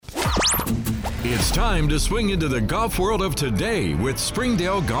It's time to swing into the golf world of today with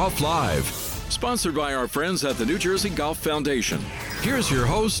Springdale Golf Live. Sponsored by our friends at the New Jersey Golf Foundation. Here's your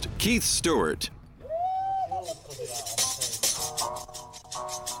host, Keith Stewart.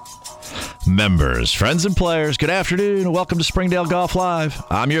 Members, friends, and players, good afternoon and welcome to Springdale Golf Live.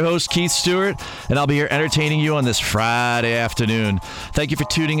 I'm your host, Keith Stewart, and I'll be here entertaining you on this Friday afternoon. Thank you for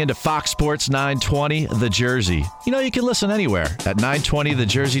tuning into Fox Sports 920 The Jersey. You know, you can listen anywhere at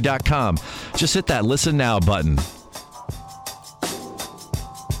 920thejersey.com. Just hit that Listen Now button.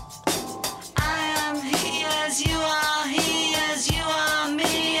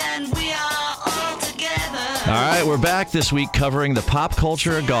 All right, we're back this week covering the pop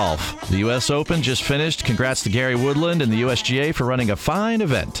culture of golf. The U.S. Open just finished. Congrats to Gary Woodland and the USGA for running a fine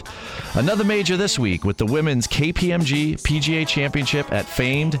event. Another major this week with the women's KPMG PGA Championship at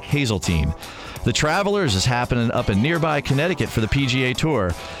famed Hazeltine. The Travelers is happening up in nearby Connecticut for the PGA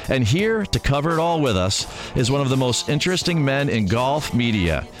Tour. And here to cover it all with us is one of the most interesting men in golf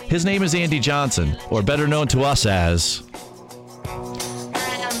media. His name is Andy Johnson, or better known to us as...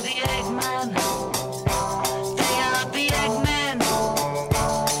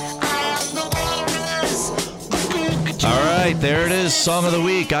 There it is, Song of the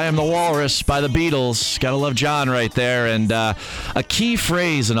Week, I Am the Walrus by the Beatles. Gotta love John right there. And a key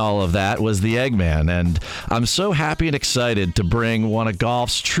phrase in all of that was the Eggman. And I'm so happy and excited to bring one of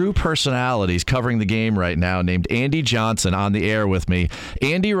golf's true personalities covering the game right now, named Andy Johnson, on the air with me.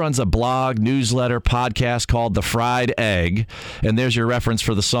 Andy runs a blog, newsletter, podcast called The Fried Egg. And there's your reference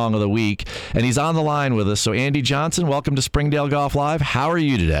for the Song of the Week. And he's on the line with us. So Andy Johnson, welcome to Springdale Golf Live. How are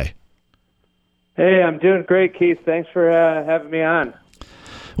you today? Hey, I'm doing great, Keith. Thanks for having me on.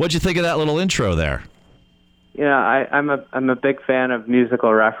 What'd you think of that little intro there? You know, I'm a big fan of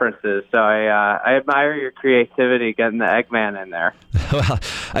musical references, so I admire your creativity getting the Eggman in there. Well,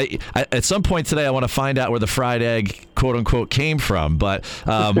 I at some point today, I want to find out where the fried egg, quote unquote, came from. But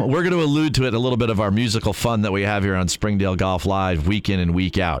we're going to allude to it a little bit of our musical fun that we have here on Springdale Golf Live, week in and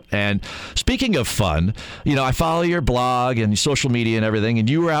week out. And speaking of fun, you know, I follow your blog and your social media and everything, and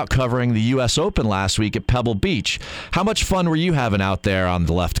you were out covering the U.S. Open last week at Pebble Beach. How much fun were you having out there on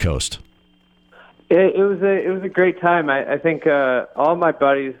the left coast? It was a great time. I think all my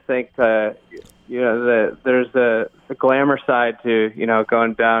buddies think that there's a glamour side to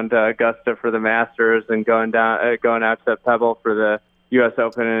going down to Augusta for the Masters and going out to Pebble for the U.S.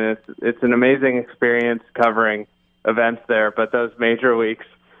 Open, and it's an amazing experience covering events there. But those major weeks,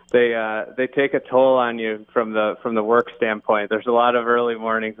 they take a toll on you from the work standpoint. There's a lot of early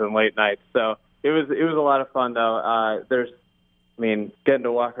mornings and late nights, so it was a lot of fun though. Getting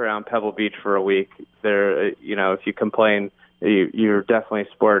to walk around Pebble Beach for a week, if you complain, you're definitely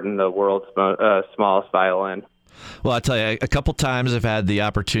sporting the world's smallest violin. Well, I tell you, a couple times I've had the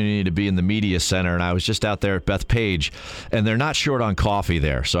opportunity to be in the media center, and I was just out there at Bethpage, and they're not short on coffee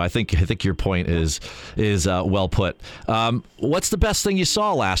there. So I think your point is well put. What's the best thing you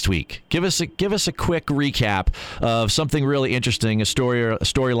saw last week? Give us a quick recap of something really interesting, a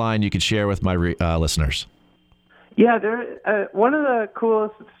storyline you could share with my listeners. Yeah, one of the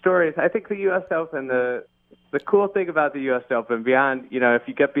coolest stories, I think the U.S. Open, the cool thing about the U.S. Open, beyond, if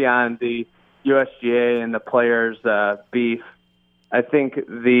you get beyond the USGA and the players' beef, I think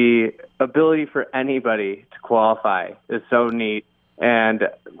the ability for anybody to qualify is so neat. And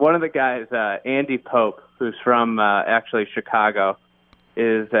one of the guys, Andy Pope, who's from actually Chicago,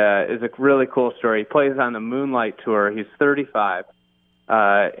 is a really cool story. He plays on the Moonlight Tour. He's 35.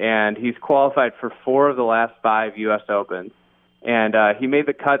 And he's qualified for 4 of the last 5 U.S. Opens. And he made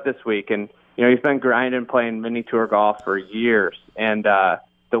the cut this week. And, he's been grinding, playing mini tour golf for years. And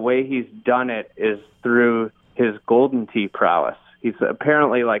the way he's done it is through his Golden Tee prowess. He's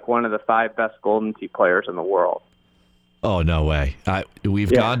apparently like one of the 5 best Golden Tee players in the world. Oh, no way. We've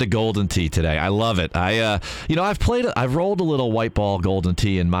gone to Golden Tee today. I love it. I've rolled a little white ball Golden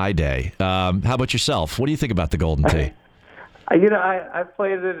Tee in my day. How about yourself? What do you think about the Golden Tee? I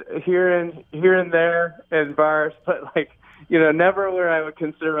played it here and there in bars, but never where I would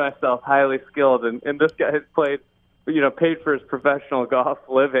consider myself highly skilled. And this guy has played, paid for his professional golf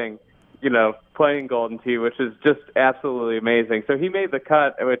living, playing Golden Tee, which is just absolutely amazing. So he made the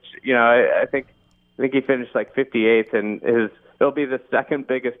cut, which I think he finished like 58th, and it'll be the second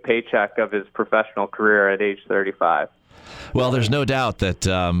biggest paycheck of his professional career at age 35. Well, there's no doubt that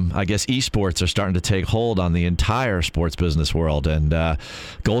I guess esports are starting to take hold on the entire sports business world, and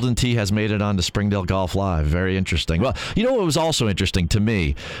Golden Tee has made it onto Springdale Golf Live. Very interesting. Well, you know what was also interesting to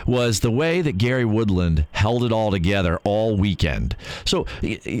me was the way that Gary Woodland held it all together all weekend. So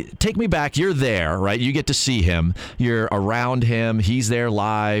take me back. You're there, right? You get to see him. You're around him. He's there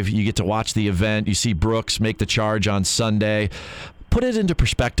live. You get to watch the event. You see Brooks make the charge on Sunday. Put it into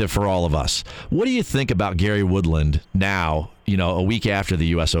perspective for all of us. What do you think about Gary Woodland now, a week after the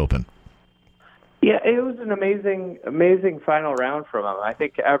U.S. Open? Yeah, it was an amazing final round from him. I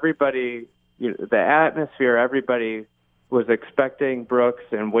think everybody, the atmosphere, everybody was expecting Brooks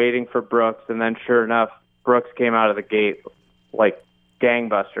and waiting for Brooks, and then sure enough, Brooks came out of the gate like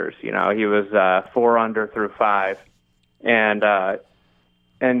gangbusters. He was 4 under through 5, and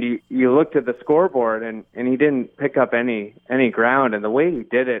you looked at the scoreboard, and he didn't pick up any ground. And the way he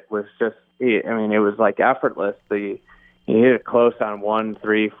did it was just, it was like effortless. He hit it close on 1,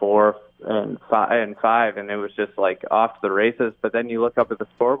 3, 4, and 5, and it was just like off to the races. But then you look up at the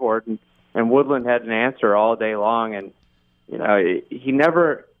scoreboard, and Woodland had an answer all day long. And he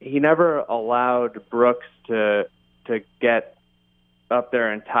never allowed Brooks to get up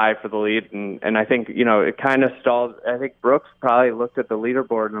there and tie for the lead, and I think it kind of stalled. I think Brooks probably looked at the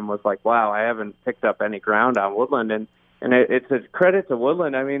leaderboard and was like, "Wow, I haven't picked up any ground on Woodland," and it's a credit to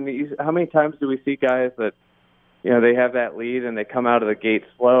Woodland. I mean, how many times do we see guys that they have that lead and they come out of the gate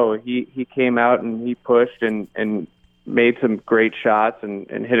slow? He came out and he pushed and made some great shots and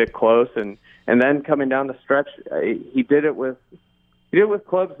hit it close, and then coming down the stretch, he did it with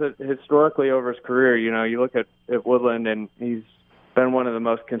clubs that historically over his career, you look at Woodland, and he's been one of the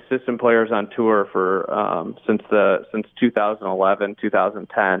most consistent players on tour for since 2011,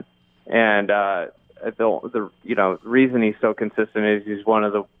 2010, and the reason he's so consistent is he's one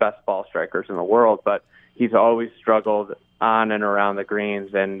of the best ball strikers in the world, but he's always struggled on and around the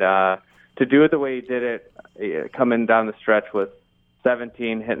greens, and to do it the way he did it, coming down the stretch with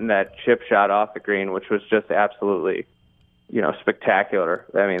 17, hitting that chip shot off the green, which was just absolutely spectacular.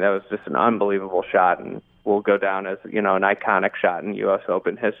 I mean, that was just an unbelievable shot, and will go down as an iconic shot in U.S.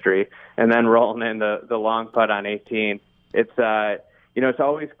 Open history. And then rolling in the long putt on 18. It's it's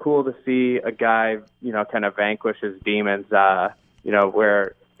always cool to see a guy kind of vanquish his demons.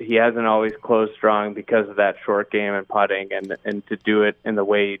 Where he hasn't always closed strong because of that short game and putting, and to do it in the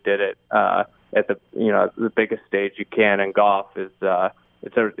way he did it at the biggest stage you can in golf is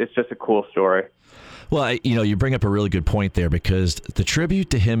it's just a cool story. Well, you bring up a really good point there, because the tribute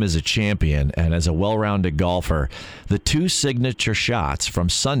to him as a champion and as a well-rounded golfer, the 2 signature shots from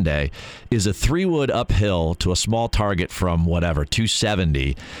Sunday is a 3-wood uphill to a small target from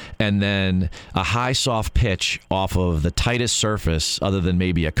 270, and then a high soft pitch off of the tightest surface other than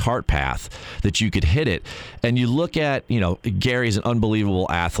maybe a cart path that you could hit it. And you look at, Gary's an unbelievable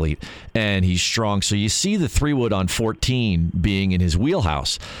athlete and he's strong. So you see the 3-wood on 14 being in his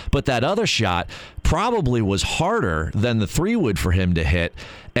wheelhouse, but that other shot probably was harder than the 3-wood for him to hit,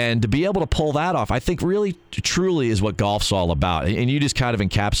 and to be able to pull that off, I think really truly is what golf's all about. And you just kind of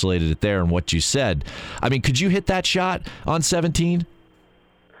encapsulated it there in what you said. I mean, could you hit that shot on 17?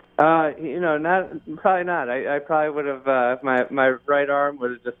 Probably not. I probably would have, my right arm would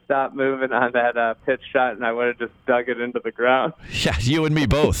have just stopped moving on that pitch shot, and I would have just dug it into the ground. Yeah, you and me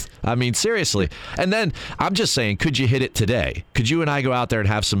both. I mean, seriously. And then I'm just saying, could you hit it today? Could you and I go out there and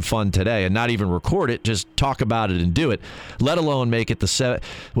have some fun today and not even record it, just talk about it and do it, let alone make it the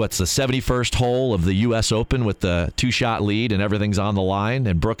 71st hole of the U.S. Open with the 2-shot lead and everything's on the line,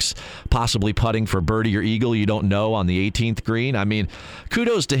 and Brooks possibly putting for birdie or eagle, you don't know, on the 18th green. I mean,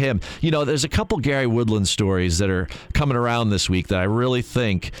 kudos to him. There's a couple Gary Woodland stories that are coming around this week that I really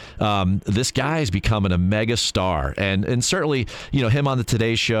think this guy is becoming a mega star. And certainly, him on the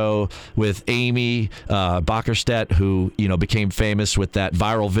Today Show with Amy Bockerstedt, who, became famous with that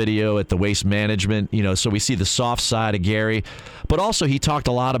viral video at the Waste Management. So we see the soft side of Gary. But also he talked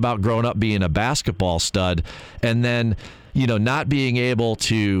a lot about growing up being a basketball stud and then, not being able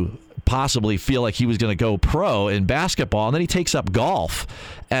to possibly feel like he was going to go pro in basketball, and then he takes up golf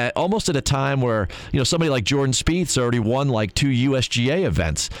almost at a time where somebody like Jordan Spieth's already won like 2 USGA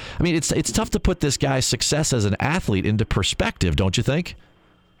events. I mean, it's tough to put this guy's success as an athlete into perspective, don't you think?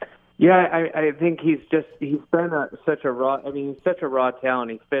 Yeah, I think he's been such a raw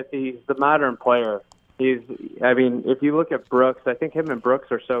talent. He's the modern player. If you look at Brooks, I think him and Brooks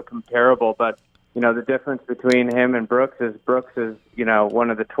are so comparable, but the difference between him and Brooks is one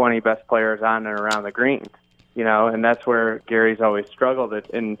of the 20 best players on and around the greens, and that's where Gary's always struggled.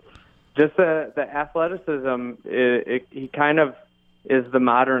 And just the athleticism, he kind of is the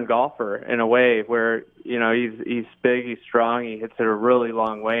modern golfer in a way, where he's big, he's strong, he hits it a really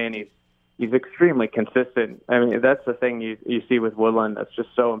long way, and he's extremely consistent. I mean, that's the thing you see with Woodland that's just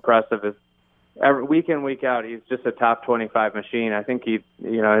so impressive, is week in, week out, he's just a top 25 machine. I think his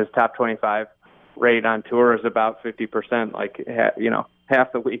top 25 rate on tour is about 50%. Like,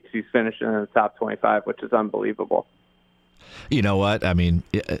 half the weeks he's finishing in the top 25, which is unbelievable. You know what? I mean,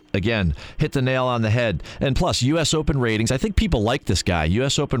 again, hit the nail on the head. And plus, U.S. Open ratings, I think people like this guy.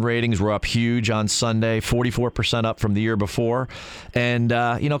 U.S. Open ratings were up huge on Sunday, 44% up from the year before. And,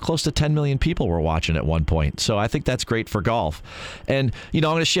 close to 10 million people were watching at one point. So I think that's great for golf. And, I'm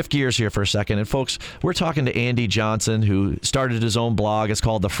going to shift gears here for a second. And, folks, we're talking to Andy Johnson, who started his own blog. It's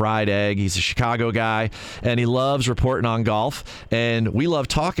called The Fried Egg. He's a Chicago guy, and he loves reporting on golf. And we love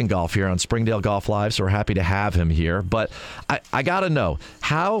talking golf here on Springdale Golf Live, so we're happy to have him here. But I got to know,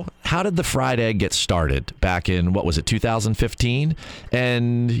 how did the Fried Egg get started back in, 2015?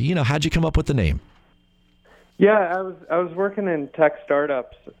 And, how'd you come up with the name? Yeah, I was working in tech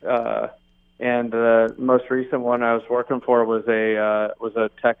startups, and the most recent one I was working for was a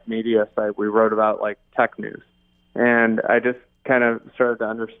tech media site. We wrote about like tech news, and I just kind of started to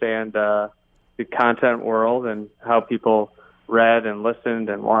understand the content world and how people read and listened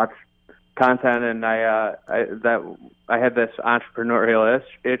and watched content, and I had this entrepreneurial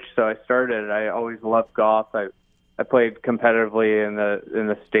itch, so I started. I always loved golf. I played competitively in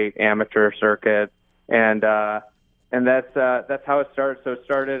the state amateur circuit, and that's how it started. So it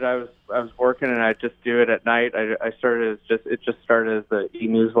started. I was working, and I just do it at night. It just started as the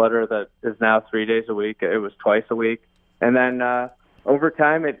e-newsletter that is now 3 days a week. It was twice a week, and then over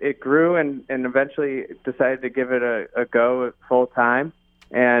time it grew, and eventually decided to give it a go full time.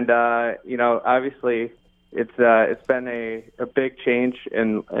 And obviously it's been a big change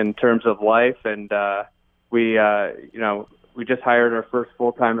in terms of life, and we just hired our first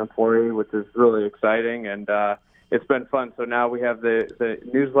full-time employee, which is really exciting, and it's been fun. So now we have the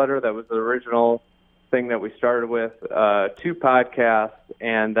newsletter that was the original thing that we started with, 2 podcasts,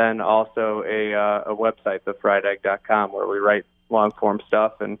 and then also a website, thefriedegg.com, where we write long-form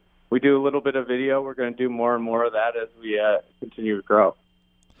stuff, and we do a little bit of video. We're going to do more and more of that as we continue to grow.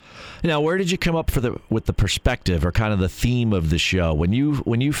 Now, where did you come up with the perspective, or kind of the theme of the show? When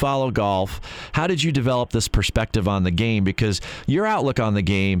you follow golf, how did you develop this perspective on the game? Because your outlook on the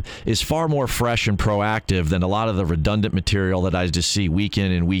game is far more fresh and proactive than a lot of the redundant material that I just see week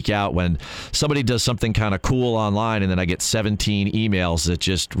in and week out when somebody does something kind of cool online, and then I get 17 emails that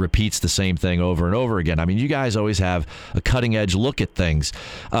just repeats the same thing over and over again. I mean, you guys always have a cutting-edge look at things.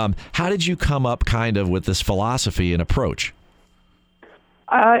 How did you come up kind of with this philosophy and approach?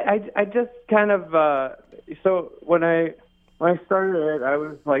 I just kind of so when I started it, I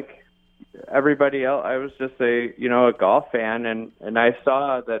was like everybody else. I was just a golf fan, and I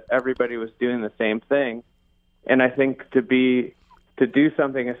saw that everybody was doing the same thing. And I think to do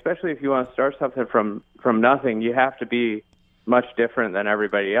something, especially if you want to start something from nothing, you have to be much different than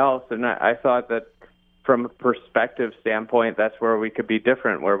everybody else. And I thought that from a perspective standpoint, that's where we could be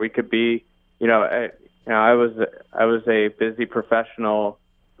different, where we could be, I was a busy professional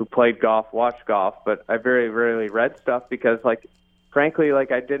who played golf, watched golf, but I very rarely read stuff because, frankly,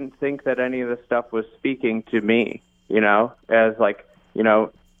 I didn't think that any of the stuff was speaking to me, I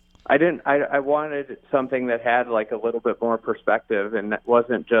wanted something that had a little bit more perspective, and that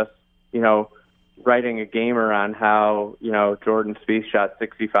wasn't just, writing a gamer on how, Jordan Spieth shot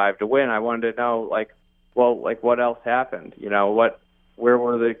 65 to win. I wanted to know, what else happened? Where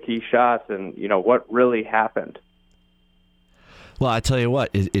were the key shots, and, what really happened? Well, I tell you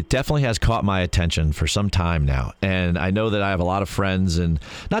what, it definitely has caught my attention for some time now. And I know that I have a lot of friends in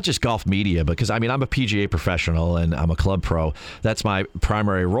not just golf media, because, I'm a PGA professional and I'm a club pro. That's my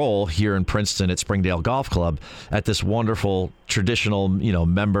primary role here in Princeton at Springdale Golf Club at this wonderful traditional,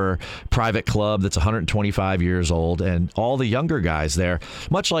 member private club that's 125 years old. And all the younger guys there,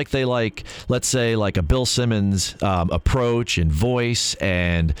 much like they let's say, a Bill Simmons approach and voice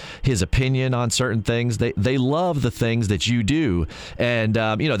and his opinion on certain things, they love the things that you do. And,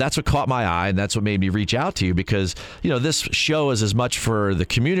 that's what caught my eye, and that's what made me reach out to you because, this show is as much for the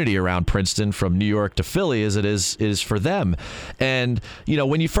community around Princeton from New York to Philly as it is for them. And,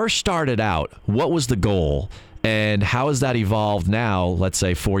 when you first started out, what was the goal, and how has that evolved now, let's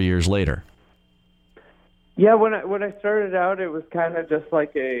say 4 years later? Yeah, when I started out, it was kind of just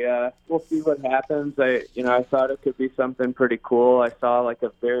like we'll see what happens. I thought it could be something pretty cool. I saw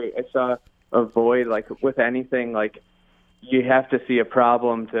a void, with anything, you have to see a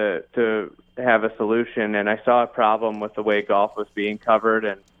problem to have a solution. And I saw a problem with the way golf was being covered.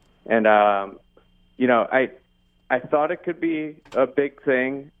 And I I thought it could be a big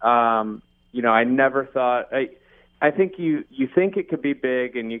thing. I never thought. I think you think it could be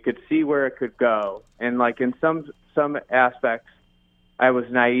big, and you could see where it could go. And like in some aspects, I was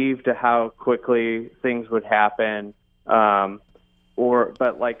naive to how quickly things would happen. But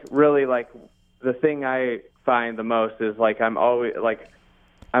like really, like the thing I find the most is like I'm wowed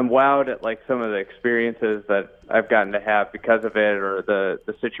at like some of the experiences that I've gotten to have because of it, or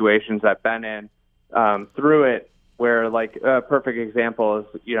the situations I've been in through it. Where like a perfect example is,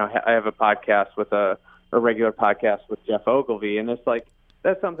 I have a podcast with a regular podcast with Jeff Ogilvy, and it's like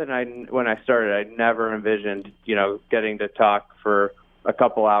that's something when I started, I never envisioned, getting to talk for a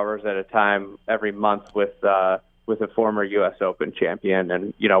couple hours at a time every month with a former U.S. Open champion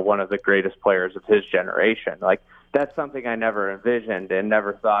and one of the greatest players of his generation. Like that's something I never envisioned and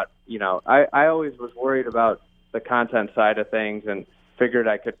never thought. I always was worried about the content side of things and figured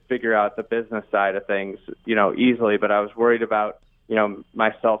I could figure out the business side of things, easily, but I was worried about,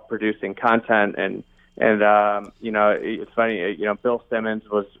 myself producing content and it's funny, Bill Simmons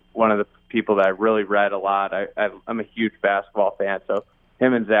was one of the people that I really read a lot. I'm a huge basketball fan, so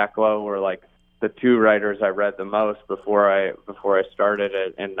him and Zach Lowe were like the two writers I read the most before I started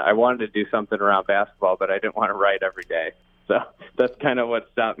it, and I wanted to do something around basketball, but I didn't want to write every day. So that's kind of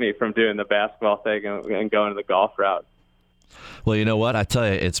what stopped me from doing the basketball thing and going the golf route. Well, you know what? I tell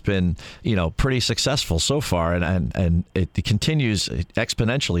you, it's been, pretty successful so far, and it continues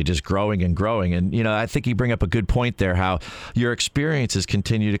exponentially just growing and growing. And, I think you bring up a good point there, how your experiences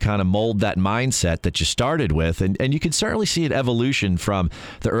continue to kind of mold that mindset that you started with. And you can certainly see an evolution from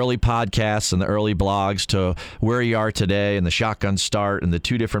the early podcasts and the early blogs to where you are today and the Shotgun Start and the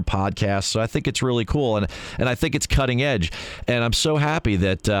two different podcasts. So I think it's really cool, and I think it's cutting edge. And I'm so happy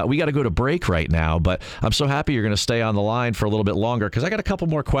that we got to go to break right now, but I'm so happy you're going to stay on the line for a little bit longer, because I got a couple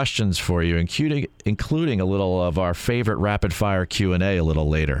more questions for you, including a little of our favorite rapid fire Q&A a little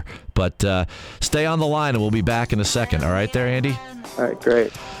later. But stay on the line and we'll be back in a second. All right there, Andy? All right,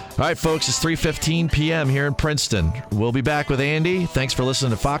 great. All right, folks, it's 3:15 p.m. here in Princeton. We'll be back with Andy. Thanks for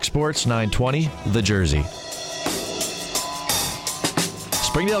listening to Fox Sports 920, The Jersey.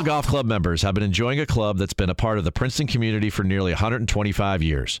 Springdale Golf Club members have been enjoying a club that's been a part of the Princeton community for nearly 125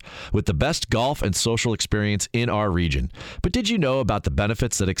 years, with the best golf and social experience in our region. But did you know about the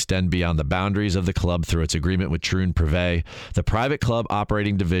benefits that extend beyond the boundaries of the club through its agreement with Troon Privé, the private club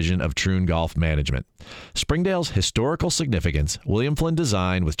operating division of Troon Golf Management? Springdale's historical significance, William Flynn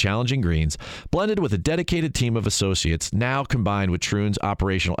design with challenging greens, blended with a dedicated team of associates, now combined with Troon's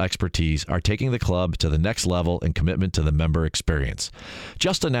operational expertise, are taking the club to the next level in commitment to the member experience.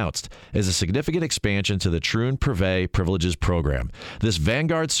 Just announced is a significant expansion to the Troon Privé Privileges Program. This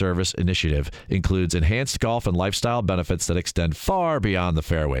Vanguard Service initiative includes enhanced golf and lifestyle benefits that extend far beyond the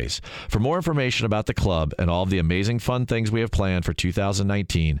fairways. For more information about the club and all of the amazing fun things we have planned for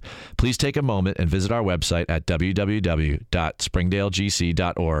 2019, please take a moment and visit our website at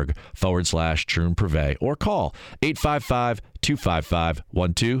www.springdalegc.org/Troon Privé or call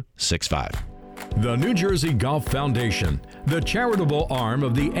 855-255-1265. The New Jersey Golf Foundation, the charitable arm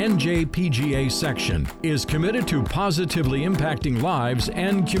of the NJPGA section, is committed to positively impacting lives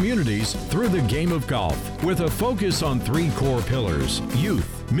and communities through the game of golf, with a focus on three core pillars: youth,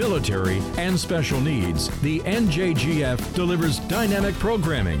 military, and special needs. The NJGF delivers dynamic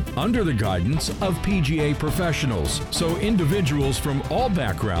programming under the guidance of PGA professionals, so individuals from all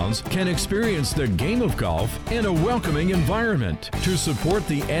backgrounds can experience the game of golf in a welcoming environment. To support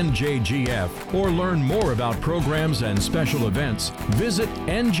the NJGF or learn more about programs and special events, visit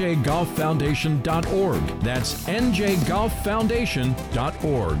njgolffoundation.org. That's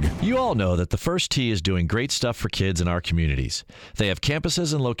njgolffoundation.org. You all know that the First Tee is doing great stuff for kids in our communities. They have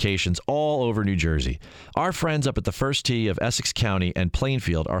campuses and locations all over New Jersey. Our friends up at the First Tee of Essex County and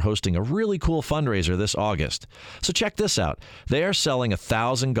Plainfield are hosting a really cool fundraiser this August. So check this out. They are selling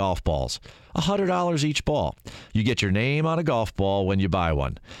 1,000 golf balls. $100 each ball. You get your name on a golf ball when you buy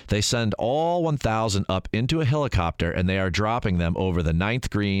one. They send all 1,000 up into a helicopter, and they are dropping them over the 9th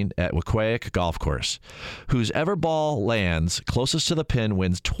green at Wequahic Golf Course. Whose ever ball lands closest to the pin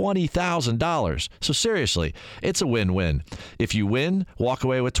wins $20,000. So seriously, it's a win-win. If you win, walk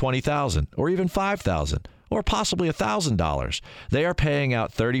away with $20,000 or even $5,000. Or possibly $1,000. They are paying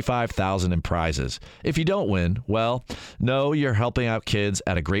out $35,000 in prizes. If you don't win, well, no, you're helping out kids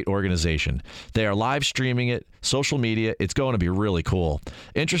at a great organization. They are live streaming it, social media. It's going to be really cool.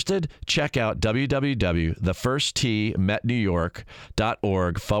 Interested? Check out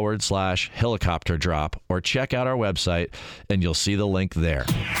www.thefirstteammetnewyork.org/helicopter drop, or check out our website and you'll see the link there.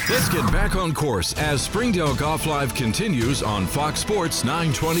 Let's get back on course as Springdale Golf Live continues on Fox Sports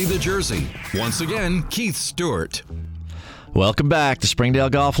 920 The Jersey. Once again, Keith Stewart. Welcome back to Springdale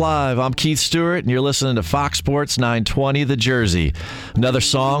Golf Live. I'm Keith Stewart, and you're listening to Fox Sports 920 The Jersey. Another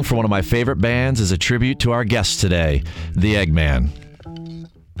song from one of my favorite bands is a tribute to our guest today, the Eggman.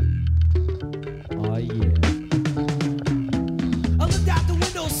 Oh, yeah.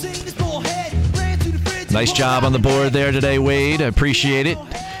 Nice job on the board there today, Wade. I appreciate it.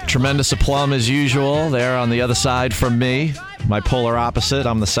 Tremendous aplomb as usual there on the other side from me. My polar opposite.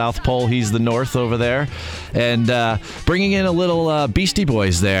 I'm the South Pole. He's the North over there. And bringing in a little Beastie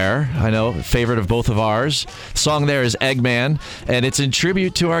Boys there. I know, favorite of both of ours. The song there is Eggman, and it's in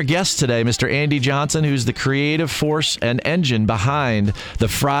tribute to our guest today, Mr. Andy Johnson, who's the creative force and engine behind the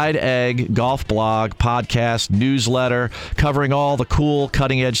Fried Egg golf blog, podcast, newsletter, covering all the cool,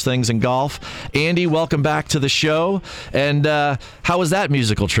 cutting-edge things in golf. Andy, welcome back to the show. And how was that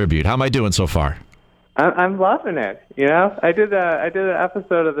musical tribute? How am I doing so far? I'm loving it. You know, I did an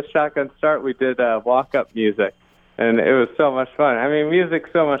episode of the Shotgun Start. We did walk-up music, and it was so much fun. I mean,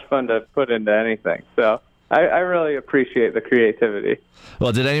 music's so much fun to put into anything. So I really appreciate the creativity.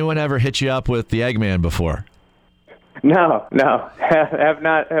 Well, did anyone ever hit you up with the Eggman before? No, have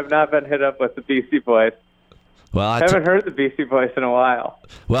not been hit up with the Beastie Boys. Well, I haven't heard the Beastie Boys in a while.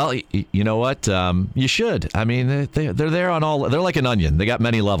 Well, you know what? You should. I mean, they're there on all. They're like an onion. They got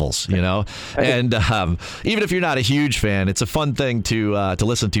many levels, you know. And even if you're not a huge fan, it's a fun thing to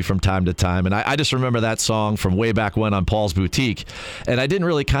listen to from time to time. And I just remember that song from way back when on Paul's Boutique, and I didn't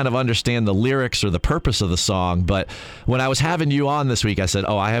really kind of understand the lyrics or the purpose of the song. But when I was having you on this week, I said,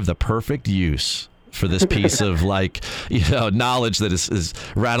 "Oh, I have the perfect use for this piece of knowledge that is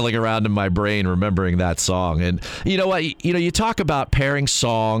rattling around in my brain, remembering that song." And you know what? You talk about pairing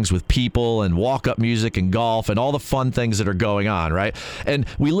songs with people and walk-up music and golf and all the fun things that are going on, right? And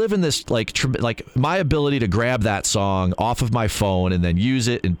we live in this like my ability to grab that song off of my phone and then use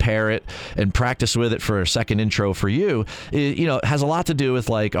it and pair it and practice with it for a second intro for you, has a lot to do with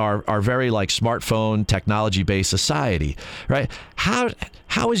like our very like smartphone technology-based society, right? How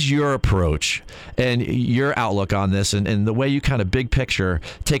is your approach and your outlook on this and the way you kind of big picture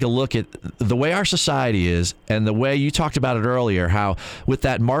take a look at the way our society is and the way you talked about it earlier, how with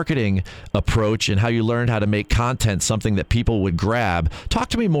that marketing approach and how you learned how to make content something that people would grab? Talk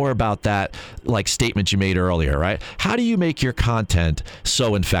to me more about that like statement you made earlier, right? How do you make your content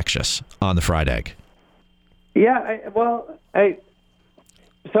so infectious on the Fried Egg? Yeah, I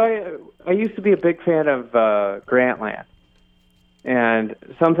used to be a big fan of Grantland. And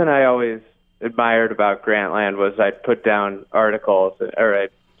something I always admired about Grantland was I'd put down articles or I'd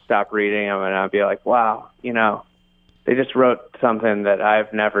stop reading them and I'd be like, wow, they just wrote something that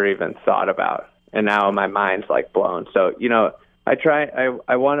I've never even thought about. And now my mind's like blown. So,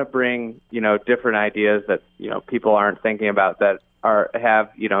 I want to bring, different ideas that, people aren't thinking about that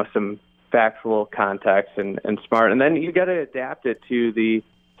have, some factual context and smart. And then you got to adapt it to the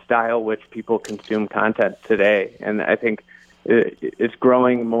style which people consume content today. And I think it's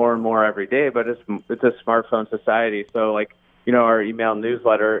growing more and more every day, but it's a smartphone society. So our email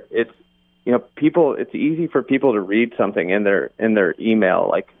newsletter, it's easy for people to read something in their email.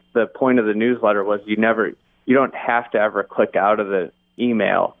 Like the point of the newsletter was you don't have to ever click out of the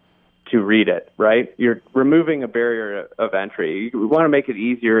email to read it, right? You're removing a barrier of entry. You want to make it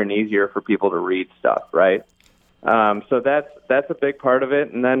easier and easier for people to read stuff, right? So that's a big part of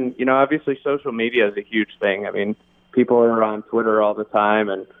it. And then, obviously social media is a huge thing. I mean, people are on Twitter all the time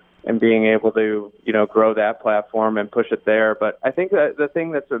and being able to, grow that platform and push it there. But I think that the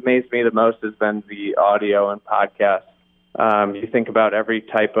thing that's amazed me the most has been the audio and podcast. You think about every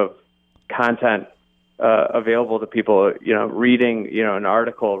type of content available to people, reading, an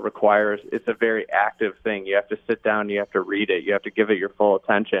article it's a very active thing. You have to sit down, you have to read it, you have to give it your full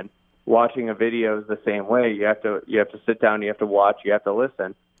attention. Watching a video is the same way. You have to sit down, you have to watch, you have to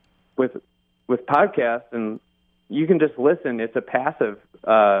listen. With podcasts, and you can just listen. It's a passive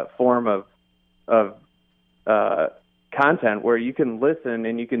form of content where you can listen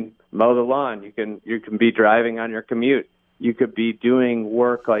and you can mow the lawn. You can be driving on your commute. You could be doing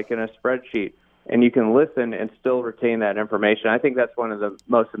work like in a spreadsheet, and you can listen and still retain that information. I think that's one of the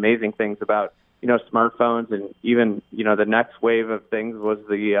most amazing things about smartphones, and even the next wave of things was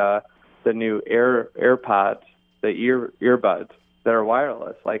the new AirPods, the earbuds that are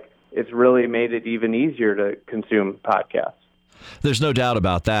wireless. It's really made it even easier to consume podcasts. There's no doubt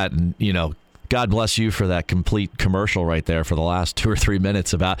about that. And, God bless you for that complete commercial right there for the last 2 or 3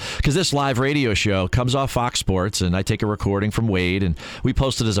 minutes because this live radio show comes off Fox Sports, and I take a recording from Wade, and we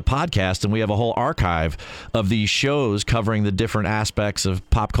post it as a podcast, and we have a whole archive of these shows covering the different aspects of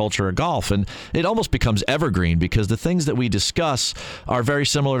pop culture of golf, and it almost becomes evergreen because the things that we discuss are very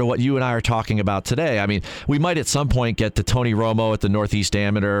similar to what you and I are talking about today. I mean, we might at some point get to Tony Romo at the Northeast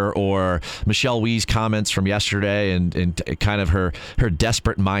Amateur or Michelle Wie's comments from yesterday and kind of her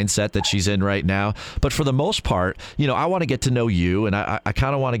desperate mindset that she's in right now. But for the most part, I want to get to know you, and I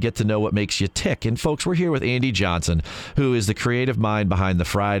kind of want to get to know what makes you tick. And folks, we're here with Andy Johnson, who is the creative mind behind the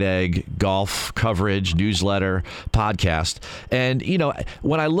Fried Egg golf coverage, newsletter, podcast. And,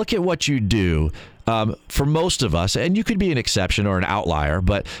 when I look at what you do, for most of us, and you could be an exception or an outlier,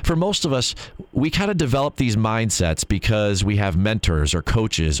 but for most of us, we kind of develop these mindsets because we have mentors or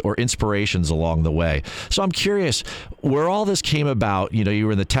coaches or inspirations along the way. So I'm curious where all this came about. You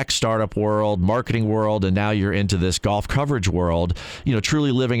were in the tech startup world, marketing world, and now you're into this golf coverage world,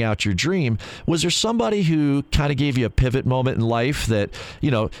 truly living out your dream. Was there somebody who kind of gave you a pivot moment in life that,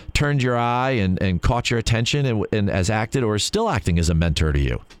 turned your eye and caught your attention and has acted or is still acting as a mentor to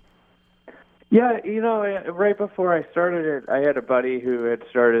you? Yeah, right before I started it, I had a buddy who had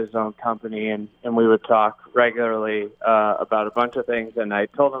started his own company, and we would talk regularly about a bunch of things, and I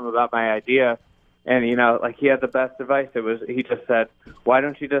told him about my idea, and, he had the best advice. He just said, why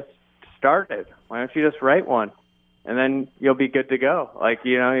don't you just start it? Why don't you just write one? And then you'll be good to go.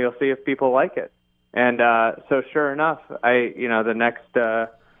 You'll see if people like it. And so sure enough, the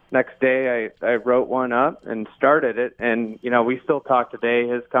next day, I wrote one up and started it, and we still talk today.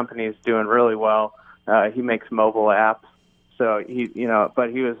 His company is doing really well. He makes mobile apps, so but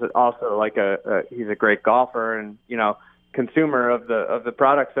he was also he's a great golfer and consumer of the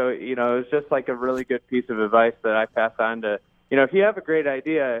product. So it was just like a really good piece of advice that I pass on to. If you have a great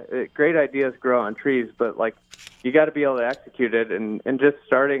idea, great ideas grow on trees, but you got to be able to execute it, and just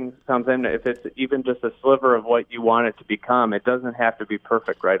starting something, if it's even just a sliver of what you want it to become, it doesn't have to be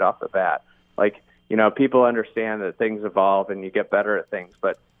perfect right off the bat. People understand that things evolve and you get better at things,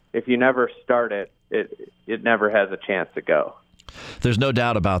 but if you never start it, it never has a chance to go. There's no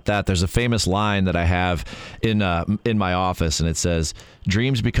doubt about that. There's a famous line that I have in my office, and it says,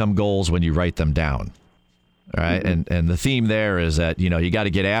 "Dreams become goals when you write them down." All right. Mm-hmm. And the theme there is that, you got to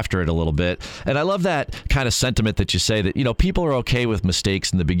get after it a little bit. And I love that kind of sentiment that you say that, people are okay with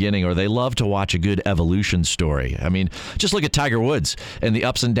mistakes in the beginning, or they love to watch a good evolution story. I mean, just look at Tiger Woods and the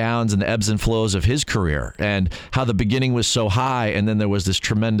ups and downs and the ebbs and flows of his career, and how the beginning was so high and then there was this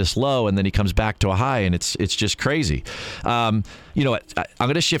tremendous low, and then he comes back to a high, and it's just crazy. You know what? I'm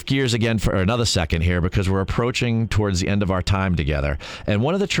going to shift gears again for another second here because we're approaching towards the end of our time together. And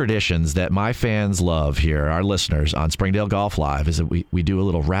one of the traditions that my fans love here, our listeners on Springdale Golf Live, is that we do a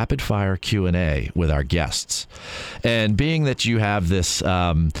little rapid fire Q&A with our guests. And being that you have this,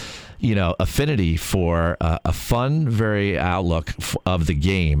 affinity for a fun, very outlook of the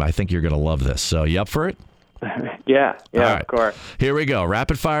game, I think you're going to love this. So you up for it? Yeah, right. Of course. Here we go.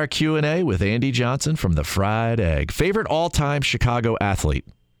 Rapid fire Q&A with Andy Johnson from the Fried Egg. Favorite all-time Chicago athlete?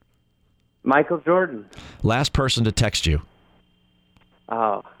 Michael Jordan. Last person to text you?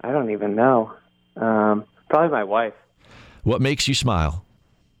 Oh, I don't even know. Probably my wife. What makes you smile?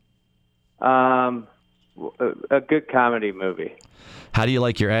 A good comedy movie. How do you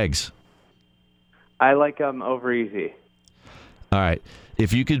like your eggs? I like them over easy. All right.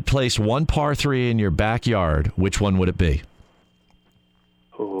 If you could place one par 3 in your backyard, which one would it be?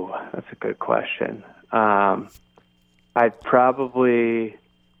 Ooh, that's a good question. I'd probably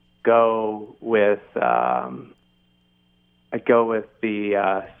go with the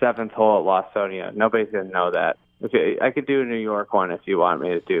 7th hole at Lawsonia. Nobody's gonna know that. Okay, I could do a New York one if you want me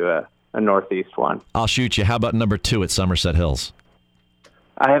to do a Northeast one. I'll shoot you. How about number 2 at Somerset Hills?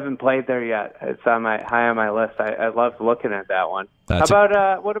 I haven't played there yet. It's high on my list. I love looking at that one. What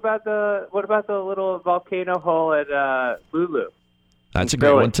about the little volcano hole at Lulu? That's a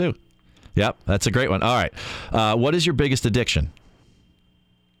great one too. Yep, that's a great one. All right. What is your biggest addiction?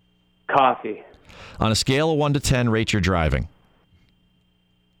 Coffee. On a scale of 1 to 10, rate your driving.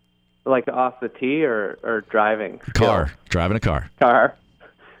 Like off the tee or driving? Car. Driving a car. Car.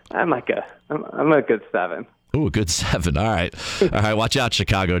 I'm a good 7. Ooh, a good 7. All right. All right. Watch out,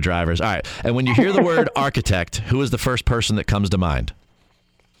 Chicago drivers. All right. And when you hear the word architect, who is the first person that comes to mind?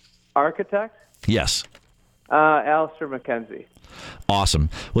 Architect? Yes. Alistair McKenzie. Awesome.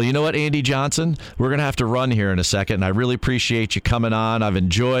 Well, you know what, Andy Johnson? We're going to have to run here in a second, and I really appreciate you coming on. I've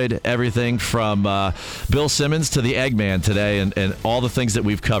enjoyed everything from Bill Simmons to the Eggman today and all the things that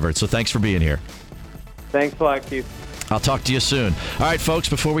we've covered. So thanks for being here. Thanks a lot, Keith. I'll talk to you soon. All right, folks,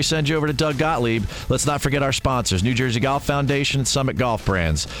 before we send you over to Doug Gottlieb, let's not forget our sponsors, New Jersey Golf Foundation and Summit Golf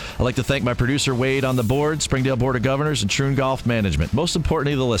Brands. I'd like to thank my producer, Wade, on the board, Springdale Board of Governors, and Troon Golf Management. Most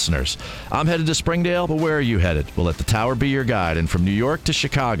importantly, the listeners. I'm headed to Springdale, but where are you headed? We'll let the Tower be your guide. And from New York to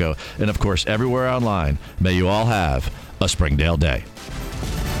Chicago, and of course, everywhere online, may you all have a Springdale day.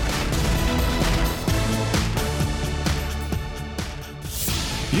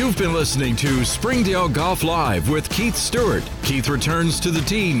 You've been listening to Springdale Golf Live with Keith Stewart. Keith returns to the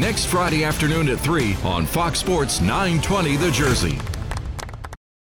tee next Friday afternoon at 3 on Fox Sports 920 The Jersey.